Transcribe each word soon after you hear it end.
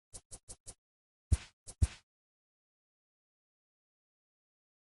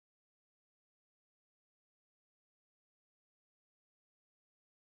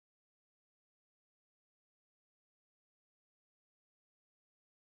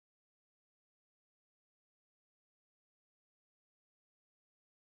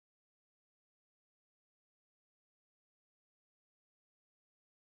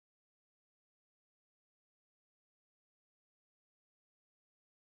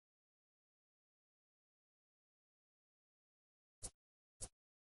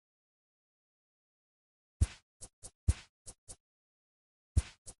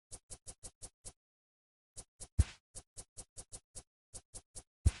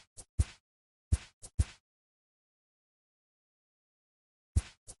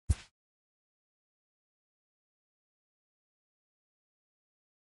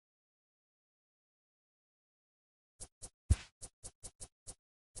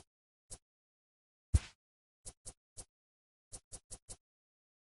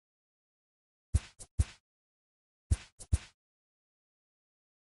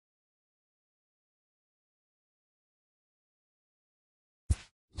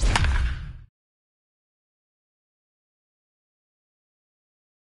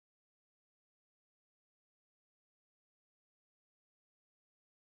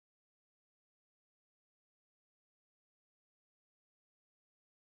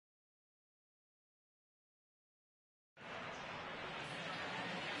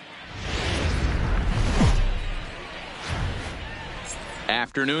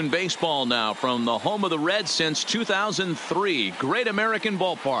Afternoon baseball now from the home of the Reds since 2003, Great American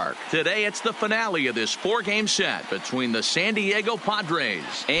Ballpark. Today it's the finale of this 4-game set between the San Diego Padres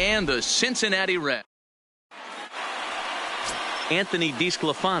and the Cincinnati Reds. Anthony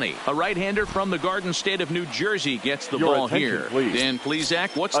DeSclafani, a right-hander from the Garden State of New Jersey, gets the ball here. Dan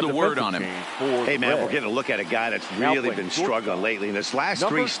Plesac, what's the word on him? Hey, man, we're getting a look at a guy that's really been struggling lately. In his last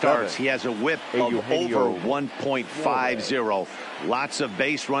 3 starts, he has a whip of over 1.50. Lots of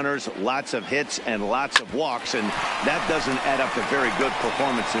base runners, lots of hits, and lots of walks, and that doesn't add up to very good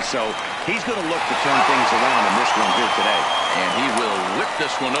performances. So he's going to look to turn things around in this one here today. And he will whip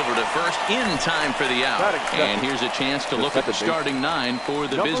this one over to first in time for the out. And here's a chance to look at the starting 9 for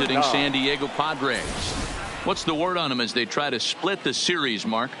the visiting San Diego Padres. What's the word on them as they try to split the series,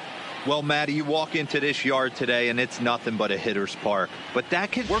 Mark? Well, Matty, you walk into this yard today and it's nothing but a hitter's park. But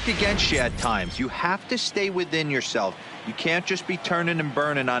that can work against you at times. You have to stay within yourself. You can't just be turning and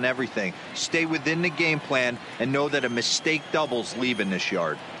burning on everything. Stay within the game plan and know that a mistake doubles leaving this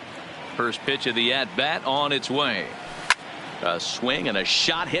yard. First pitch of the at-bat on its way. A swing and a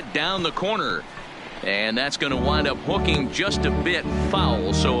shot hit down the corner. And that's going to wind up hooking just a bit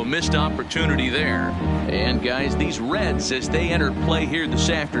foul, so a missed opportunity there. And guys, these Reds, as they enter play here this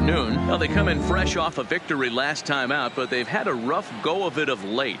afternoon, well, they come in fresh off a victory last time out, but they've had a rough go of it of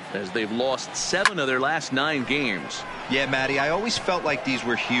late as they've lost 7 of their last 9 games. Yeah, Matty, I always felt like these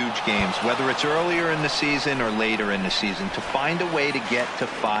were huge games, whether it's earlier in the season or later in the season, to find a way to get to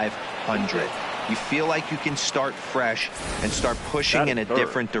 500. You feel like you can start fresh and start pushing in a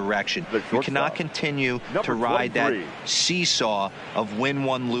different direction. You cannot continue to ride that seesaw of win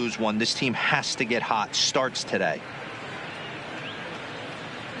one, lose one. This team has to get hot. Starts today.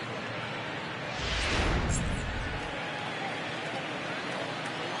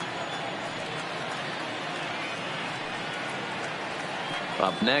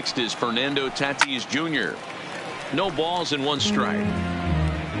 Up next is Fernando Tatis Jr. No balls and 1 strike.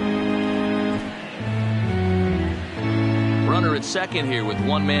 Runner at second here with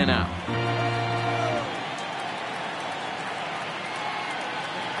 1 man out.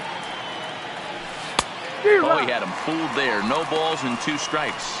 Oh, he had him fooled there. No balls and 2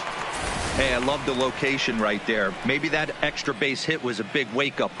 strikes. Hey, I love the location right there. Maybe that extra base hit was a big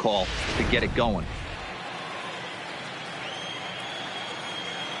wake-up call to get it going.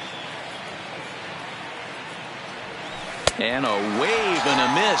 And a wave and a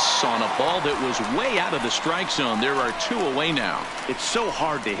miss on a ball that was way out of the strike zone. There are 2 away now. It's so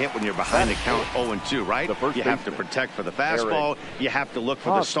hard to hit when you're behind the count 0-2, right? You have to protect for the fastball. You have to look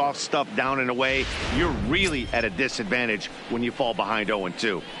for the soft stuff down and away. You're really at a disadvantage when you fall behind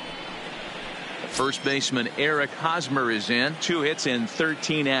 0-2. First baseman Eric Hosmer is in. 2 hits and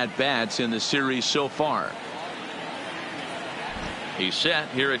 13 at-bats in the series so far. He's set.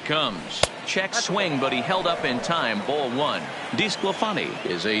 Here it comes. Check swing, but he held up in time. Ball 1. DeSclafani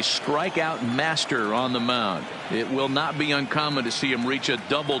is a strikeout master on the mound. It will not be uncommon to see him reach a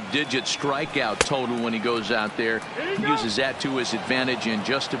double-digit strikeout total when he goes out there. He uses that to his advantage in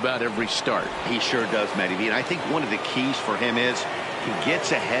just about every start. He sure does, Matty V. And I think one of the keys for him is he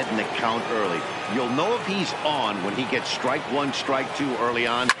gets ahead in the count early. You'll know if he's on when he gets strike 1, strike 2 early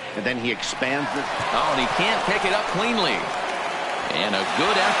on, and then he expands it. Oh, and he can't pick it up cleanly. And a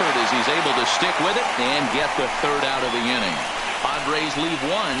good effort as he's able to stick with it and get the 3rd out of the inning. Padres leave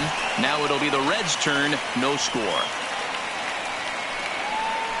 1. Now it'll be the Reds' turn. No score.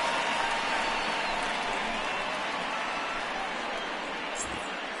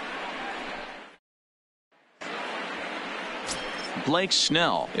 Blake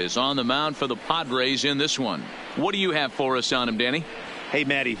Snell is on the mound for the Padres in this one. What do you have for us on him, Danny? Hey,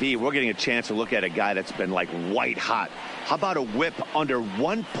 Matty V, we're getting a chance to look at a guy that's been like white hot. How about a whip under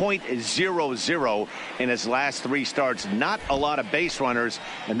 1.00 in his last 3 starts? Not a lot of base runners,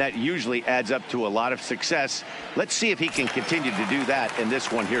 and that usually adds up to a lot of success. Let's see if he can continue to do that in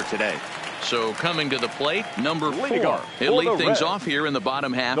this one here today. So coming to the plate, number 4. He'll lead things off here in the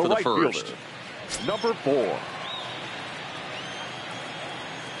bottom half of the first. Number 4.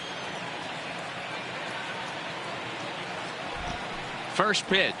 First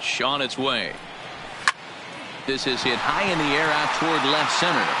pitch on its way. This is hit high in the air out toward left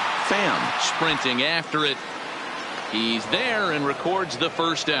center. Pham sprinting after it. He's there and records the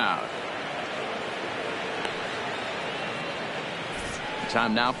first out.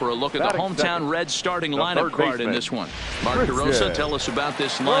 Time now for a look at the hometown Reds starting lineup card in this one. Mark DeRosa, tell us about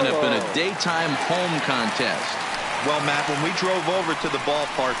this lineup in a daytime home contest. Well, Matt, when we drove over to the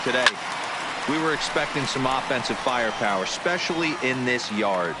ballpark today, we were expecting some offensive firepower, especially in this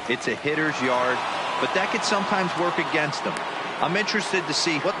yard. It's a hitter's yard, but that could sometimes work against them. I'm interested to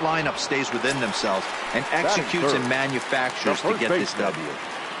see what lineup stays within themselves and executes and manufactures to get this W.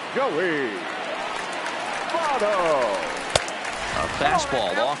 Joey Votto. A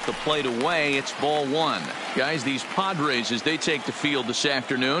fastball off the plate away. It's ball one. Guys, these Padres, as they take the field this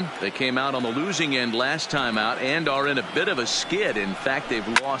afternoon, they came out on the losing end last time out and are in a bit of a skid. In fact, they've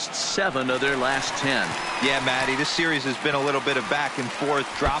lost 7 of their last 10. Yeah, Matty, this series has been a little bit of back and forth,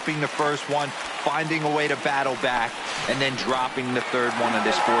 dropping the first one, finding a way to battle back, and then dropping the third one of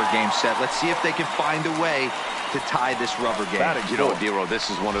this 4-game set. Let's see if they can find a way to tie this rubber game. You know, Dero, this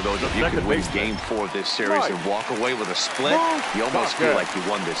is one of those, if you can win game 4 of this series and walk away with a split, you almost feel like you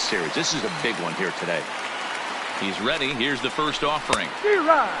won this series. This is a big one here today. He's ready. Here's the first offering.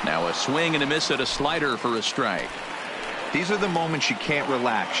 Now a swing and a miss at a slider for a strike. These are the moments you can't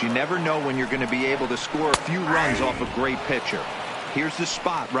relax. You never know when you're going to be able to score a few runs off a great pitcher. Here's the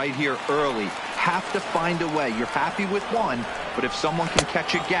spot right here early. Have to find a way. You're happy with one, but if someone can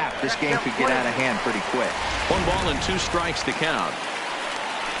catch a gap, this game could get out of hand pretty quick. 1 ball and 2 strikes to count.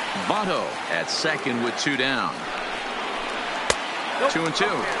 Votto at second with 2 down.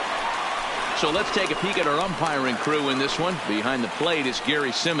 2-2. So let's take a peek at our umpiring crew in this one. Behind the plate is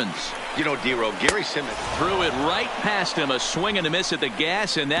Gary Simmons. You know, Dero, Gary Simmons threw it right past him. A swing and a miss at the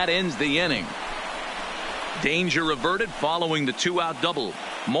gas, and that ends the inning. Danger averted following the 2-out double.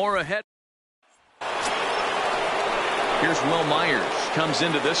 More ahead. Here's Will Myers. Comes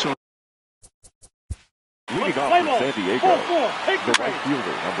into this one. Leading off for San Diego, the right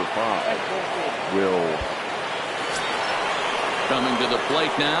fielder, number 5, Will. Coming to the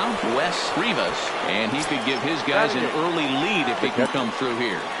plate now, Webster Rivas, and he could give his guys an early lead if he can come through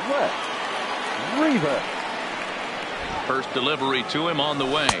here. Webster Rivas. First delivery to him on the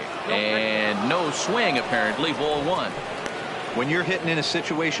way, and no swing apparently. Ball 1. When you're hitting in a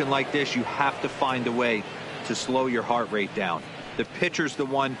situation like this, you have to find a way to slow your heart rate down. The pitcher's the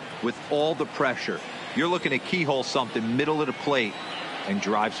one with all the pressure. You're looking to keyhole something middle of the plate and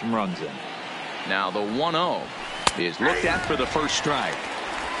drive some runs in. Now the 1-0 is looked at for the first strike.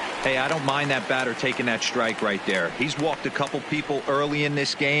 Hey, I don't mind that batter taking that strike right there. He's walked a couple people early in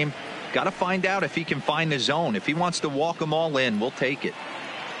this game. Got to find out if he can find the zone. If he wants to walk them all in, we'll take it.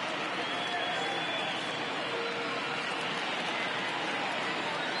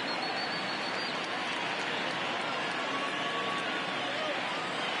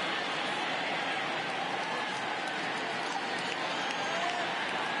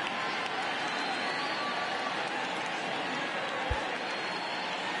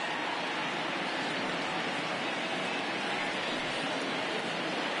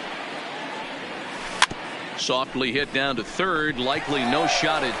 Softly hit down to third, likely no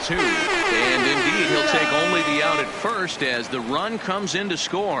shot at 2. And indeed, he'll take only the out at first as the run comes in to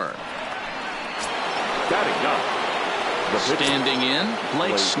score. Standing in,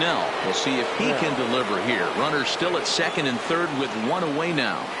 Blake Snell. We'll see if he can deliver here. Runner still at second and third with 1 away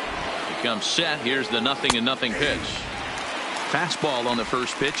now. He comes set. Here's the 0-0 pitch. Fastball on the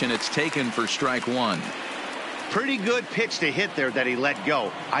first pitch, and it's taken for strike 1. Pretty good pitch to hit there that he let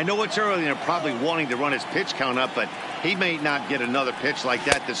go. I know it's early and they're probably wanting to run his pitch count up, but he may not get another pitch like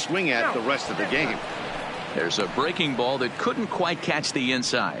that to swing at the rest of the game. There's a breaking ball that couldn't quite catch the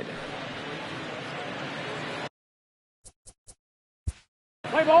inside.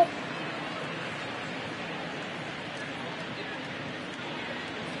 Play ball.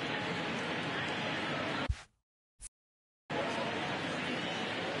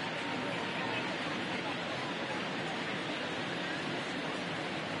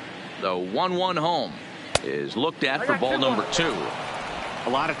 The 1-1 home is looked at for ball number 2. A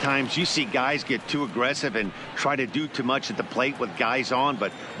lot of times you see guys get too aggressive and try to do too much at the plate with guys on,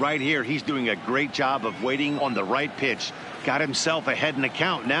 but right here he's doing a great job of waiting on the right pitch. Got himself ahead in the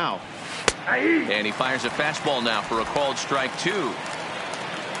count now. And he fires a fastball now for a called strike 2.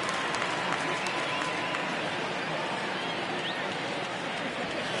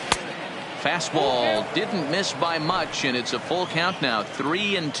 Fastball didn't miss by much, and it's a full count now,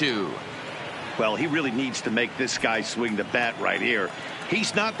 3-2. Well, he really needs to make this guy swing the bat right here.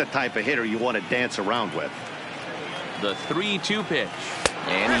 He's not the type of hitter you want to dance around with. The 3-2 pitch,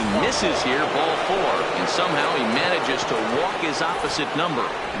 and he misses here, ball 4, and somehow he manages to walk his opposite number.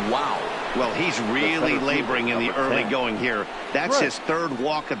 Wow. Well, he's really laboring in the early going here. That's his 3rd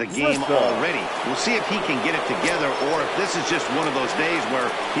walk of the game already. We'll see if he can get it together or if this is just one of those days where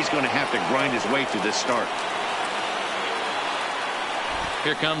he's going to have to grind his way through this start.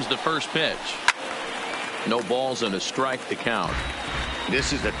 Here comes the first pitch. No balls and a strike to count.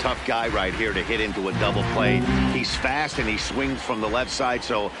 This is a tough guy right here to hit into a double play. He's fast and he swings from the left side,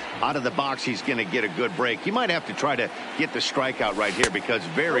 so out of the box he's going to get a good break. You might have to try to get the strikeout right here because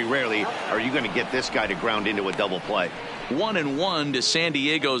very rarely are you going to get this guy to ground into a double play. 1-1 to San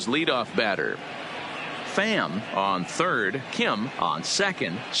Diego's leadoff batter. Pham on third, Kim on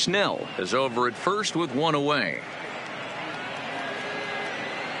second. Snell is over at first with one away.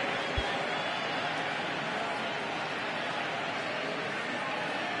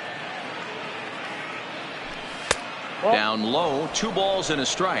 Down low, 2 balls and a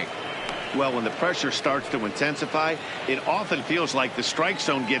strike. Well, when the pressure starts to intensify, it often feels like the strike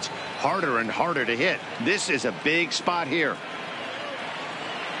zone gets harder and harder to hit. This is a big spot here.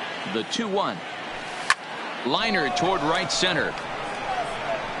 The 2-1. Liner toward right center. The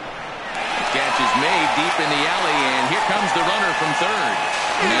catch is made deep in the alley, and here comes the runner from third.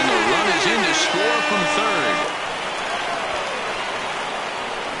 And the run is in to score from third.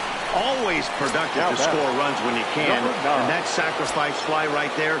 Always productive to score runs when you can, and that sacrifice fly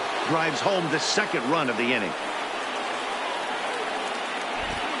right there drives home the second run of the inning.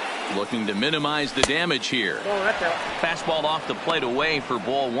 Looking to minimize the damage here. Fastball off the plate away for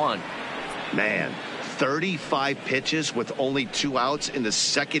ball 1. Man, 35 pitches with only 2 outs in the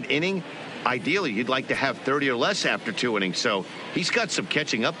second inning. Ideally, you'd like to have 30 or less after 2 innings, so he's got some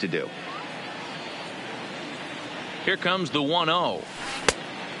catching up to do. Here comes the 1-0.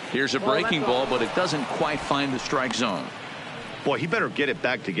 Here's a breaking ball, but it doesn't quite find the strike zone. Boy, he better get it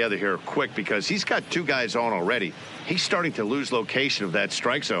back together here quick because he's got 2 guys on already. He's starting to lose location of that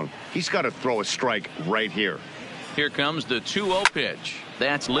strike zone. He's got to throw a strike right here. Here comes the 2-0 pitch.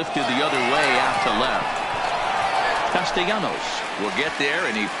 That's lifted the other way out to left. Castellanos will get there,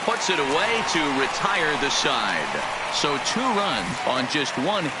 and he puts it away to retire the side. So 2 runs on just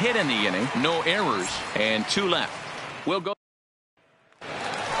 1 hit in the inning, no errors, and 2 left. We'll go.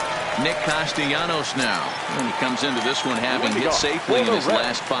 Nick Castellanos now. And he comes into this one having hit safely in his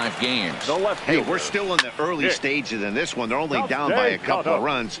last 5 games. Hey, we're still in the early stages in this one. They're only down by a couple of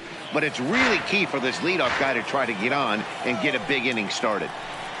runs. But it's really key for this leadoff guy to try to get on and get a big inning started.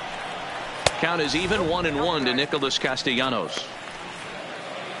 Count is even 1-1 to Nicholas Castellanos.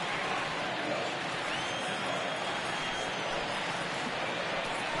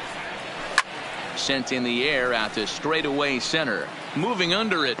 Sent in the air out to straightaway center. Moving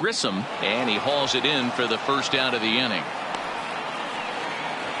under it, Grissom, and he hauls it in for the first out of the inning.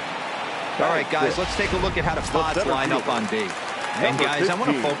 All right, guys, let's take a look at how the pods line up on D. And guys, I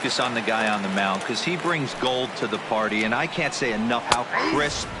want to focus on the guy on the mound because he brings gold to the party, and I can't say enough how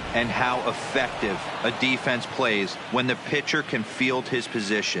crisp and how effective a defense plays when the pitcher can field his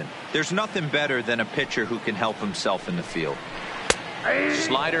position. There's nothing better than a pitcher who can help himself in the field.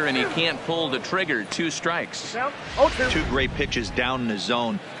 Slider, and he can't pull the trigger. 2 strikes. 2 great pitches down in the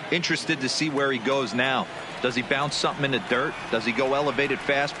zone. Interested to see where he goes now. Does he bounce something in the dirt? Does he go elevated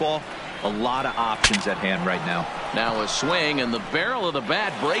fastball? A lot of options at hand right now. Now a swing, and the barrel of the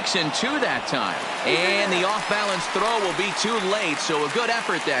bat breaks in 2 that time. And the off-balance throw will be too late, so a good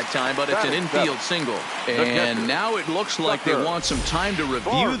effort that time, but it's an infield single. And now it looks like they want some time to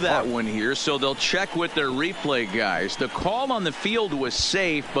review that one here, so they'll check with their replay guys. The call on the field was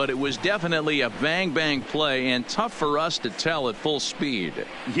safe, but it was definitely a bang-bang play, and tough for us to tell at full speed.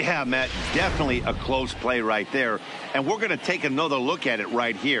 Yeah, Matt, definitely a close play right there. And we're going to take another look at it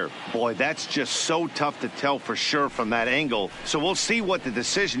right here. Boy, that's just so tough to tell for sure from that angle. So we'll see what the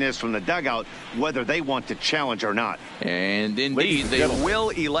decision is from the dugout, whether they want to challenge or not. And indeed, they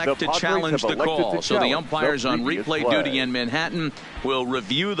will elect to challenge the call. So the umpires on replay duty in Manhattan will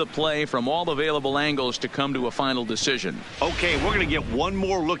review the play from all available angles to come to a final decision. Okay, we're going to get one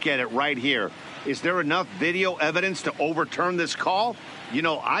more look at it right here. Is there enough video evidence to overturn this call? You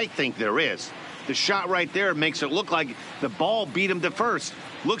know, I think there is. The shot right there makes it look like the ball beat him to first.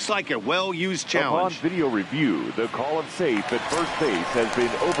 Looks like a well-used challenge. Upon video review, the call of safe at first base has been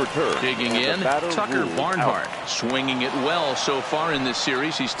overturned. Digging in, Tucker Barnhart. Swinging it well so far in this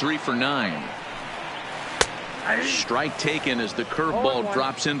series. He's 3 for 9. Strike taken as the curveball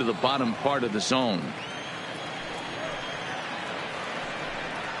drops into the bottom part of the zone.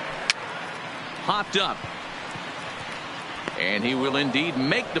 Hopped up. And he will indeed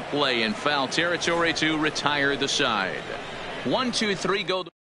make the play in foul territory to retire the side. 1, 2, 3 go.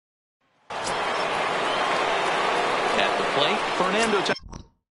 At the plate, Fernando.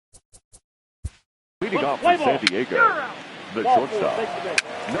 Leading off for San Diego, the shortstop,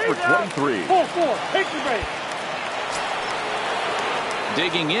 number 23.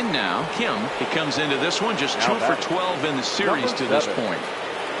 Digging in now, Kim. He comes into this one just 2 for 12 in the series to this point.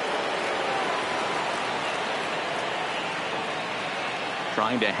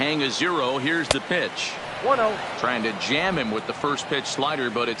 Trying to hang a 0. Here's the pitch. 1-0. Trying to jam him with the first pitch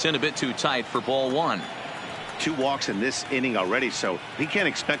slider, but it's in a bit too tight for ball 1. 2 walks in this inning already, so he can't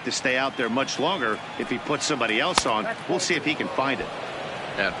expect to stay out there much longer if he puts somebody else on. We'll see if he can find it.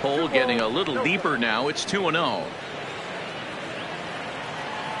 That pole getting a little deeper now. It's 2-0.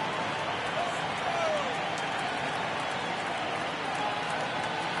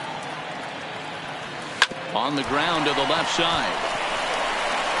 On the ground to the left side.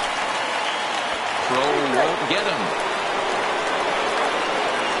 Throw won't get him.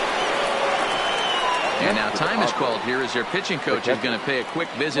 And now time is called here as their pitching coach is going to pay a quick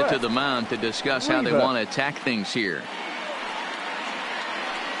visit to the mound to discuss how they want to attack things here.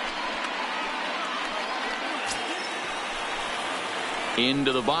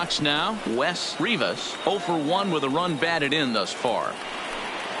 Into the box now, Webster Rivas, 0 for 1 with a run batted in thus far.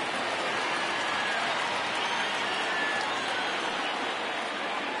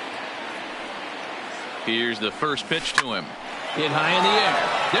 Here's the first pitch to him. Hit high in the air.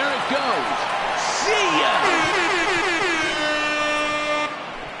 There it goes. See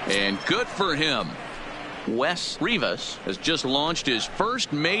ya! And good for him. Webster Rivas has just launched his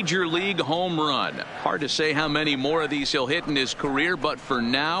first major league home run. Hard to say how many more of these he'll hit in his career, but for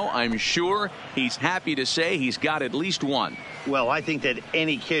now, I'm sure he's happy to say he's got at least one. Well, I think that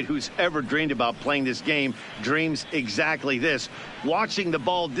any kid who's ever dreamed about playing this game dreams exactly this. Watching the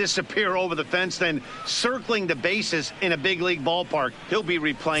ball disappear over the fence, then circling the bases in a big league ballpark. He'll be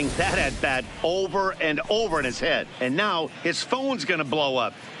replaying that at bat over and over in his head. And now his phone's going to blow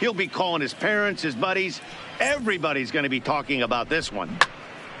up. He'll be calling his parents, his buddies. Everybody's going to be talking about this one.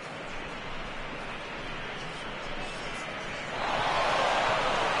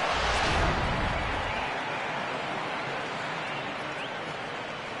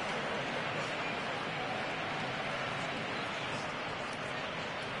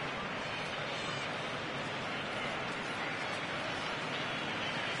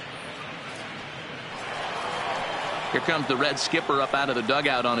 Here comes the Red skipper up out of the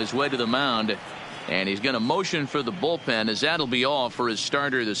dugout on his way to the mound. And he's going to motion for the bullpen, as that'll be all for his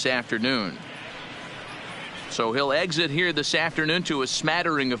starter this afternoon. So he'll exit here this afternoon to a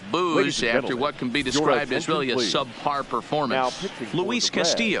smattering of boos after what can be described as really a subpar performance. Luis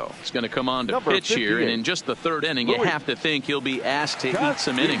Castillo is going to come on to pitch here, and in just the 3rd inning, you have to think he'll be asked to eat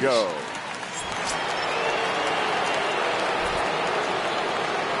some innings. Up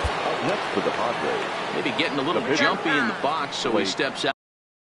next for the Padres. Maybe getting a little jumpy in the box, so he steps out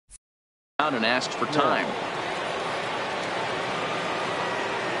and asks for time.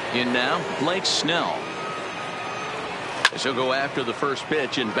 In now, Blake Snell. He'll go after the first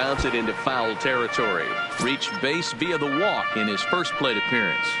pitch and bounce it into foul territory. Reached base via the walk in his first plate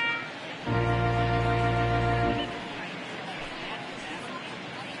appearance.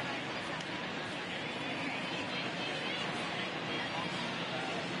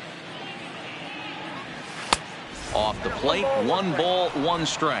 Off the plate, 1 ball, 1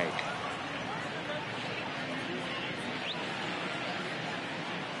 strike.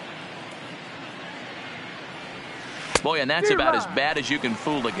 Boy, and that's about as bad as you can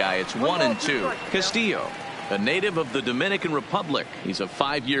fool a guy. It's 1-2. Castillo, a native of the Dominican Republic. He's a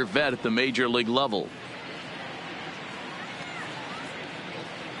 5-year vet at the major league level.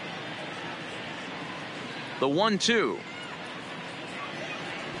 The 1-2.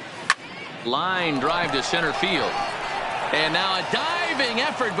 Line drive to center field. And now a diving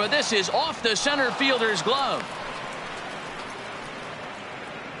effort, but this is off the center fielder's glove.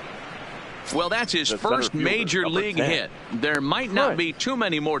 Well, that's his first major league hit. There might not be too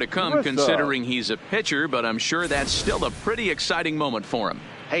many more to come considering he's a pitcher, but I'm sure that's still a pretty exciting moment for him.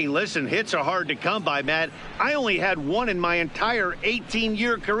 Hey, listen, hits are hard to come by, Matt. I only had 1 in my entire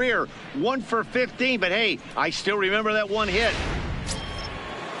 18-year career. 1 for 15, but hey, I still remember that 1 hit.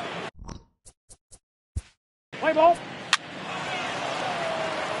 Play ball.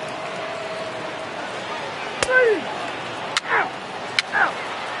 3. Out. Out.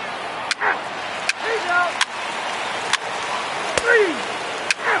 Out. He's out. 3.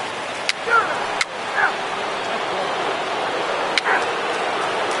 Out. Out. Out.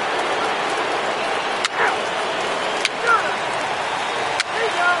 Out.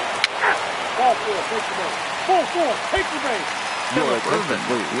 He's out. Out. Ball 4, take the base. Ball 4, take the base. Philip Irvin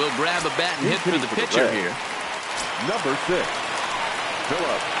will grab a bat and hit for the pitcher here. Number 6,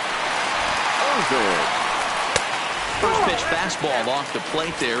 Philip Irvin. First pitch fastball off the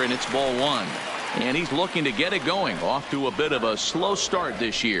plate there, and it's ball 1. And he's looking to get it going. Off to a bit of a slow start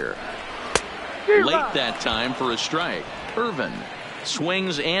this year. Late that time for a strike. Irvin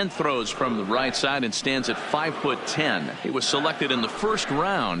Swings and throws from the right side and stands at 5'10". He was selected in the first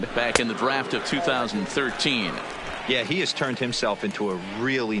round back in the draft of 2013. Yeah, he has turned himself into a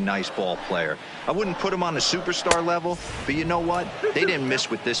really nice ball player. I wouldn't put him on the superstar level, but you know what? They didn't miss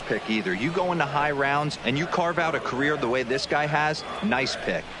with this pick either. You go into high rounds and you carve out a career the way this guy has. Nice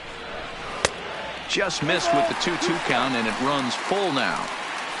pick. Just missed with the 2-2 count, and it runs full now.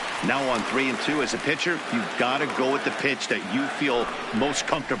 Now on 3-2 as a pitcher, you've got to go with the pitch that you feel most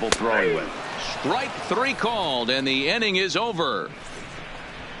comfortable throwing with. Strike 3 called, and the inning is over.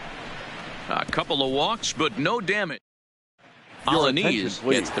 A couple of walks, but no damage. Alanis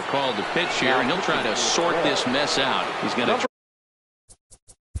gets the call to pitch here, and he'll try to sort this mess out. He's going to.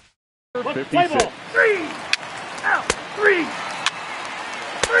 Play ball. 3 out. 3.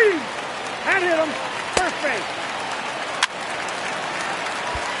 And hit him. First base.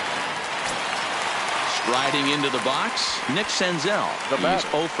 Striding into the box, Nick Senzel. He's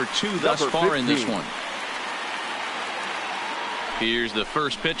 0 for 2 thus far in this one. Here's the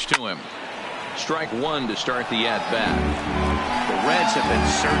first pitch to him. Strike 1 to start the at-bat. The Reds have been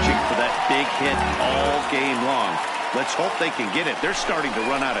searching for that big hit all game long. Let's hope they can get it. They're starting to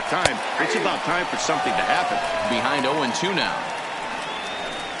run out of time. It's about time for something to happen. Behind 0-2 now.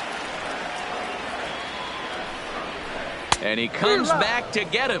 And he comes back to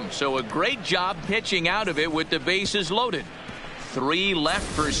get him. So a great job pitching out of it with the bases loaded. 3 left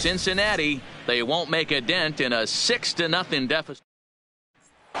for Cincinnati. They won't make a dent in a 6-0 deficit.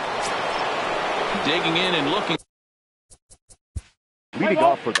 Digging in and looking. Leading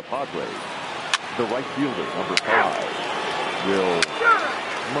off for the Padres, the right fielder, number 5, Will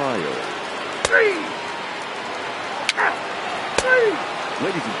Myers. 3.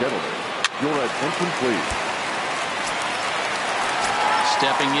 Ladies and gentlemen, your attention please.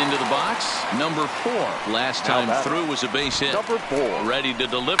 Stepping into the box, number 4. Last time through was a base hit. Number 4. Ready to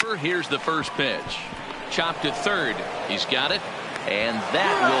deliver. Here's the first pitch. Chopped to third. He's got it. And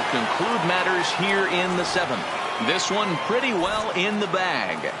that will conclude matters here in the 7th. This one pretty well in the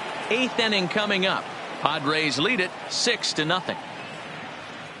bag. 8th inning coming up. Padres lead it 6-0.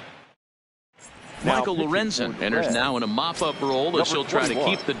 Michael Lorenzen enters now in a mop-up role as he'll try to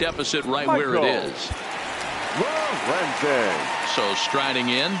keep the deficit right where it is. So striding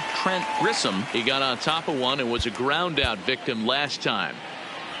in, Trent Grissom. He got on top of one and was a ground-out victim last time.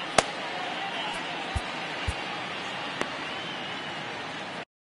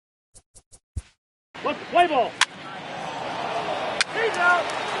 What's the play ball? He's out.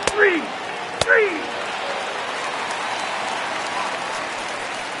 3.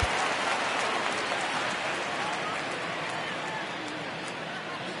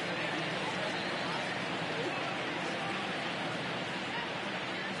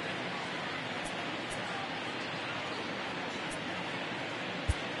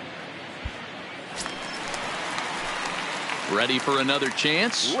 Ready for another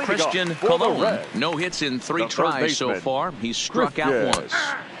chance. Christian Colon. No hits in 3 tries so far. He's struck out once.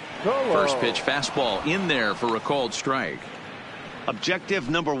 First pitch fastball in there for a called strike. Objective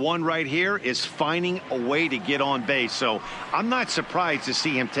number 1 right here is finding a way to get on base. So I'm not surprised to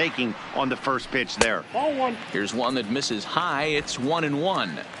see him taking on the first pitch there. Ball 1. Here's one that misses high. It's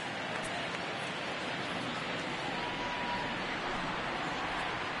 1-1.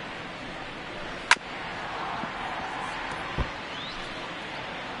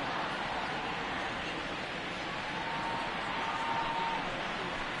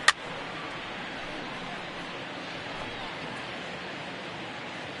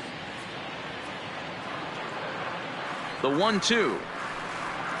 The 1-2.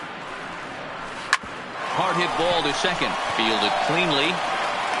 Hard hit ball to second. Fielded cleanly.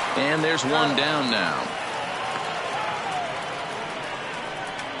 And there's one down now.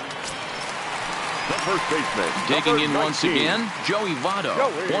 The first baseman. Digging in once again, Joey Votto.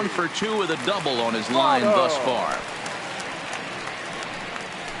 1 for 2 with a double on his line thus far.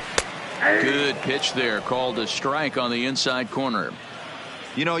 Good pitch there. Called a strike on the inside corner.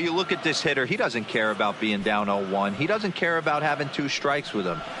 You know, you look at this hitter, he doesn't care about being down 0-1. He doesn't care about having 2 strikes with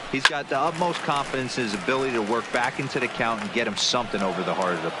him. He's got the utmost confidence in his ability to work back into the count and get him something over the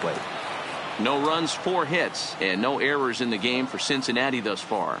heart of the plate. No runs, 4 hits, and no errors in the game for Cincinnati thus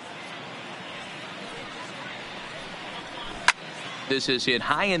far. This is hit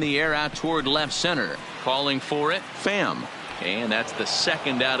high in the air out toward left center. Calling for it, Pham. And that's the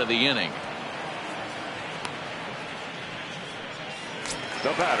second out of the inning. The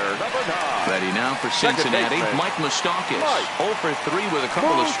batter, number 9. Ready now for Cincinnati, Mike Moustakas. 0 for 3 with a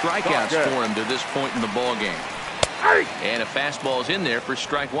couple of strikeouts for him to this point in the ball game. And a fastball's in there for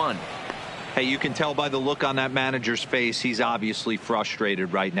strike 1. Hey, you can tell by the look on that manager's face, he's obviously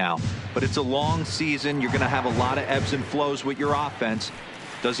frustrated right now. But it's a long season. You're going to have a lot of ebbs and flows with your offense.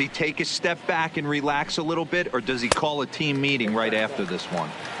 Does he take a step back and relax a little bit, or does he call a team meeting right after this one?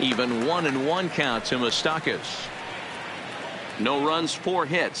 Even 1-1 count to Moustakas. No runs, 4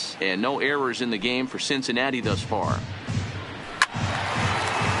 hits, and no errors in the game for Cincinnati thus far.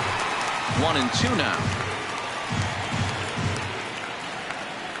 1-2 now.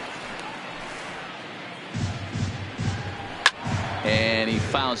 And he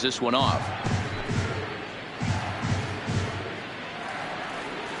fouls this one off.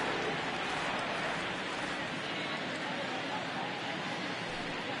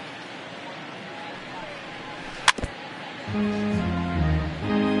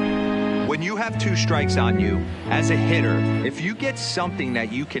 When you have 2 strikes on you, as a hitter, if you get something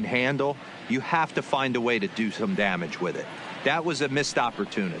that you can handle, you have to find a way to do some damage with it. That was a missed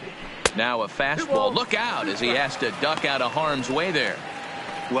opportunity. Now a fastball. Look out as he has to duck out of harm's way there.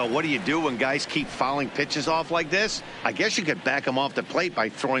 Well, what do you do when guys keep fouling pitches off like this? I guess you could back them off the plate by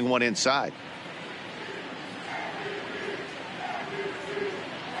throwing one inside.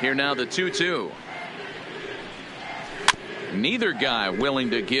 Here now the 2-2. Neither guy willing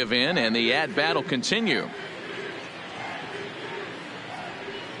to give in, and the at-bat will continue.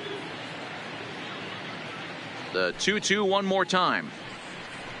 The 2-2 one more time.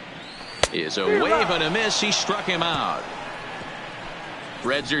 Is a wave and a miss. He struck him out.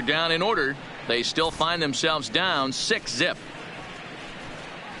 Reds are down in order. They still find themselves down 6-0.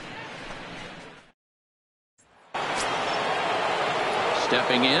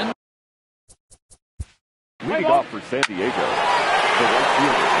 Stepping in. Leading off for San Diego, the right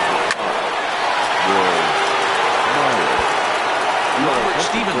fielder, Will Myers. Robert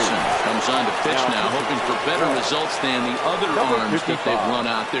Stevenson comes on to pitch now, hoping for better results than the other arms that they've run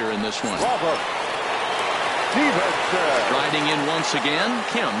out there in this one. Riding in once again,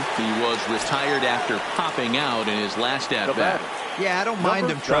 Kim. He was retired after popping out in his last at-bat. Yeah, I don't mind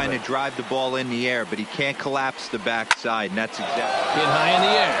him trying to drive the ball in the air, but he can't collapse the backside, and that's exactly. Hit high in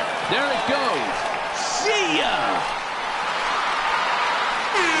the air. There it goes. See ya!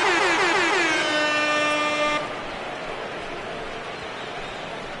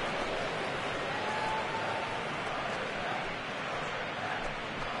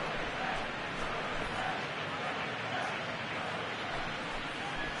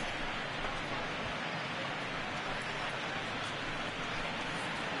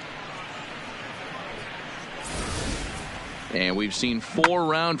 And we've seen 4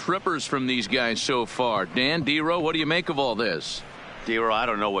 round trippers from these guys so far. Dan, Dero, what do you make of all this? Dero, I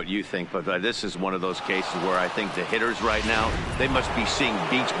don't know what you think, but this is one of those cases where I think the hitters right now, they must be seeing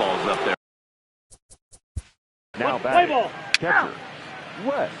beach balls up there. Now batting, catcher,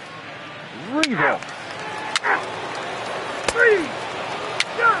 Webster Rivas.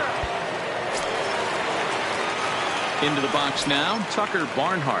 Into the box now, Tucker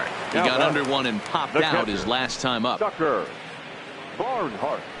Barnhart. He got under one and popped out his last time up. Tucker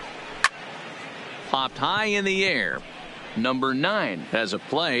Barnhart. Popped high in the air. Number 9 has a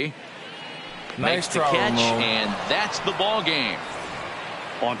play. Makes the catch, and that's the ball game.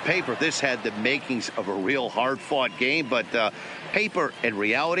 On paper, this had the makings of a real hard-fought game, but paper and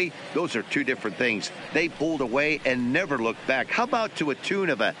reality, those are 2 different things. They pulled away and never looked back. How about to a tune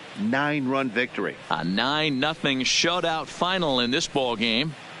of a 9-run victory? A 9-0 shutout final in this ball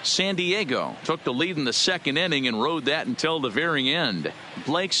game. San Diego took the lead in the 2nd inning and rode that until the very end.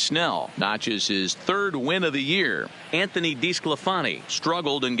 Blake Snell notches his 3rd win of the year. Anthony DeSclafani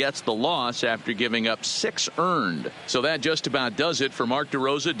struggled and gets the loss after giving up 6 earned. So that just about does it for Mark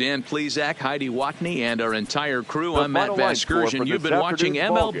DeRosa, Dan Plesac, Heidi Watney, and our entire crew. I'm Matt Vasgersian. You've been watching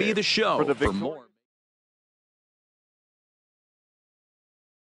MLB The Show. For more.